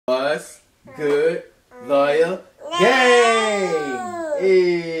What's good, loyal gang?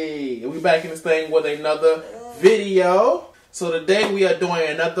 Hey, we back in this thing with another video. So today we are doing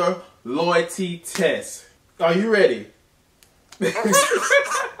another loyalty test. Are you ready?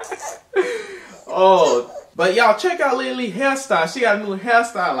 Oh, but y'all check out Lily's hairstyle. She got a new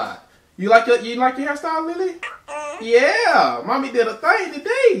hairstyle out. You like your hairstyle, Lily? Yeah, mommy did a thing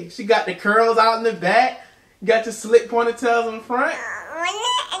today. She got the curls out in the back, got your slick ponytails in the front.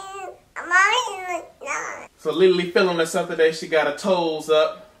 So Lily feeling herself today. She got her toes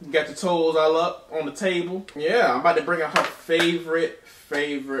up. Got the toes all up on the table. Yeah, I'm about to bring out her favorite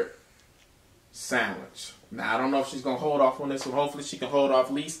sandwich. Now, I don't know if she's going to hold off on this one. Hopefully, she can hold off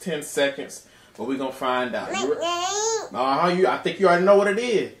at least 10 seconds. But we're going to find out. I think you already know what it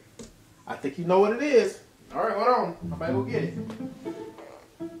is. I think you know what it is. All right, hold on. I'm about to go get it.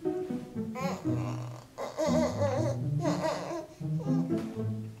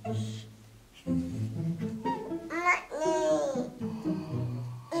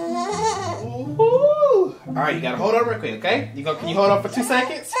 All right, you gotta hold on real quick, okay? Can you hold on for 2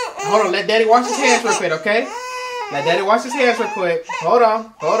 seconds? Hold on, let Daddy wash his hands real quick, okay? Let Daddy wash his hands real quick. Hold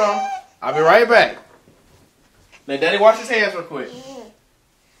on. I'll be right back. Let Daddy wash his hands real quick.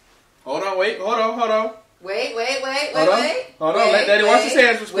 Hold on, wait, hold on. Wait. Hold on, let Daddy wash his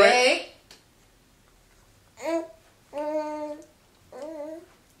hands real quick.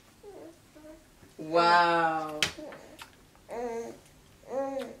 Wow.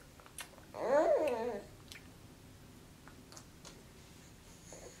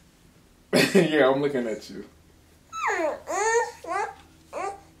 Yeah, I'm looking at you.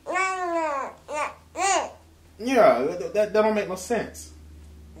 Yeah, that don't make no sense.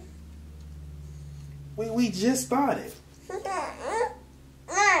 We just started.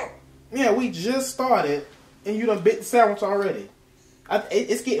 Yeah, we just started, and you done bit the sandwich already.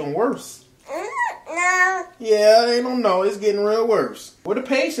 It's getting worse. Yeah, ain't no, it's getting real worse. Where the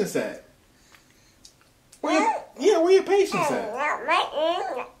patience at? Where your patience at?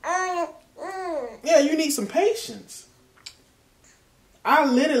 Yeah, you need some patience. I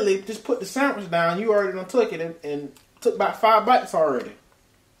literally just put the sandwich down. You already done took it and took about 5 bites already.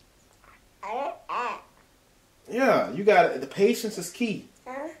 Yeah, you got the patience is key.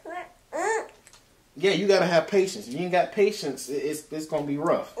 Yeah, you gotta have patience. If you ain't got patience, it's gonna be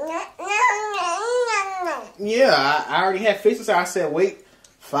rough. Yeah, I already had patience. I said wait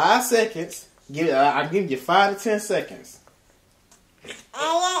 5 seconds. I'm giving you 5 to 10 seconds.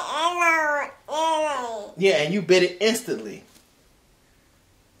 Yeah, and you bit it instantly.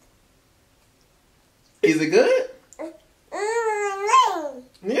 Is it good?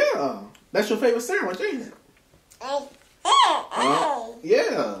 Yeah, that's your favorite sandwich, ain't it?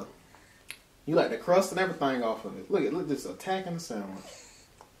 Yeah. You like the crust and everything off of it. Look, this attacking the sandwich.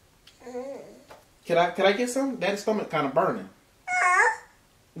 Can I get some? Daddy's stomach kind of burning.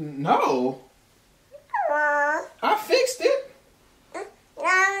 No. I fixed it. No.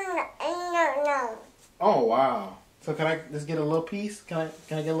 Oh wow. So can I just get a little piece? Can I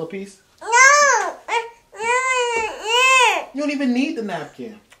get a little piece? No. You don't even need the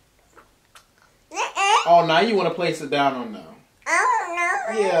napkin. Oh, now you want to place it down on now. Oh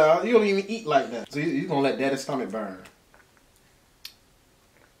no. Yeah, you don't even eat like that. So you're gonna let Daddy's stomach burn.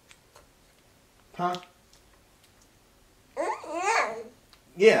 Huh?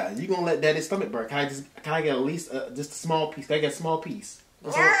 Yeah, you gonna let Daddy's stomach burn. Can I get at least just a small piece? Can I get a small piece?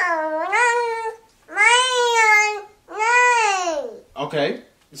 No. Okay.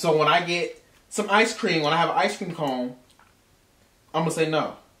 So when I get some ice cream, when I have an ice cream cone, I'm gonna say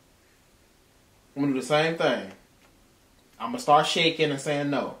no. I'm gonna do the same thing. I'm gonna start shaking and saying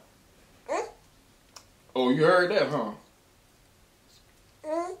no. Oh, you heard that, huh?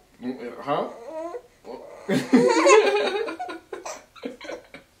 Huh?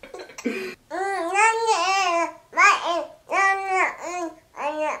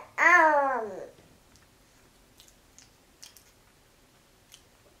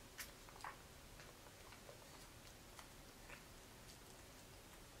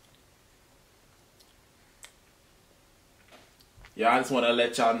 Yeah, I just want to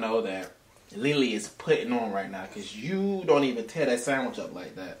let y'all know that Lily is putting on right now because you don't even tear that sandwich up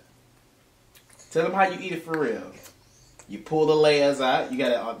like that. Tell them how you eat it for real. You pull the layers out. You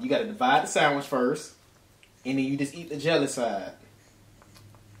gotta divide the sandwich first, and then you just eat the jelly side.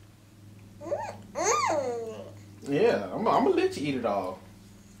 Yeah, I'm gonna let you eat it all.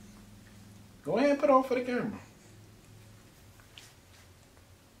 Go ahead and put it on for the camera.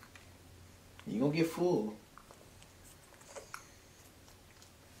 You're gonna get full.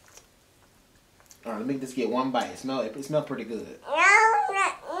 Alright, let me just get one bite. It smells pretty good. No.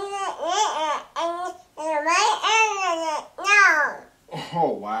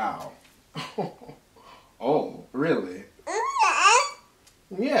 Wow. Oh, really?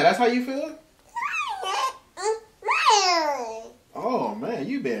 Yeah, that's how you feel? Oh, man,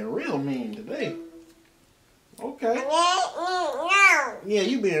 you been real mean today. Okay. Yeah,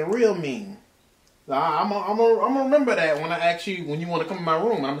 you been real mean. I'm gonna remember that when I ask you when you want to come in my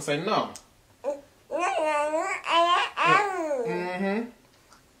room. I'm gonna say no. Mm-hmm.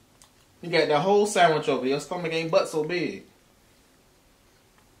 You got that whole sandwich over. Your stomach ain't but so big.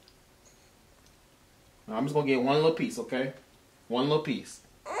 Now, I'm just gonna get one little piece, okay? One little piece.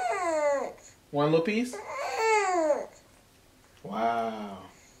 One little piece? Wow.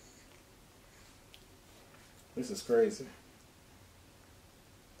 This is crazy.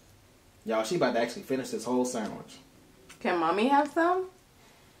 Y'all, she about to actually finish this whole sandwich. Can mommy have some?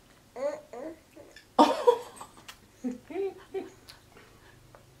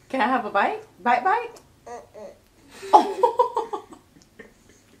 Can I have a bite? Bite?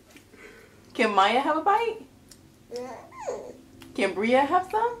 Can Maya have a bite? Can Bria have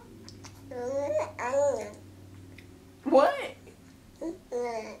some? What?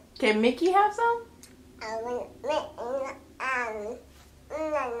 Can Mickey have some?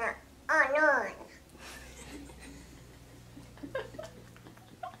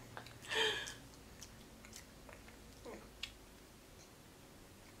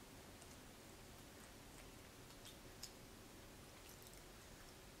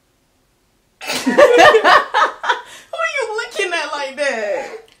 Who are you looking at like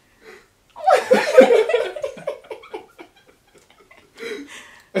that?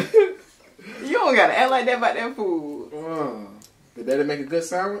 You don't gotta act like that about that food. Did Daddy make a good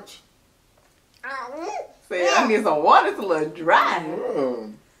sandwich? Say, I need some water. It's a little dry.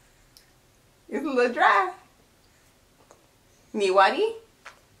 It's a little dry. Need whitey?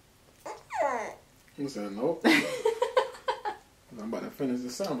 He said nope. I'm about to finish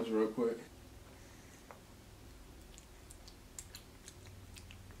this sandwich real quick.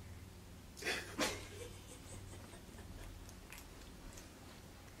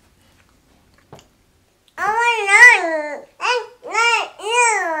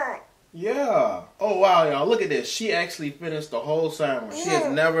 Yeah. Oh wow, y'all! Look at this. She actually finished the whole sandwich. She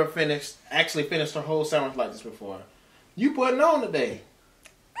has never actually finished her whole sandwich like this before. You putting on today?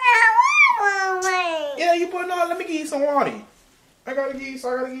 Yeah, you putting on. Let me give you some water. I gotta give you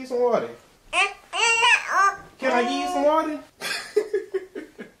some water. Can I give you some water?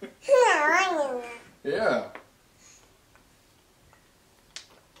 Yeah.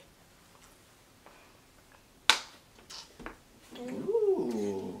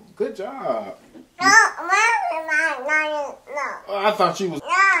 Ooh, good job. Oh, I thought you was.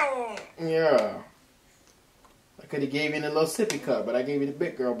 Yeah. I could have gave you the little sippy cup, but I gave you the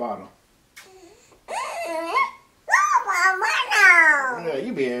big girl bottle. Yeah,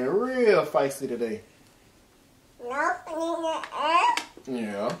 you being real feisty today.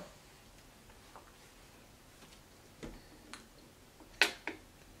 Yeah.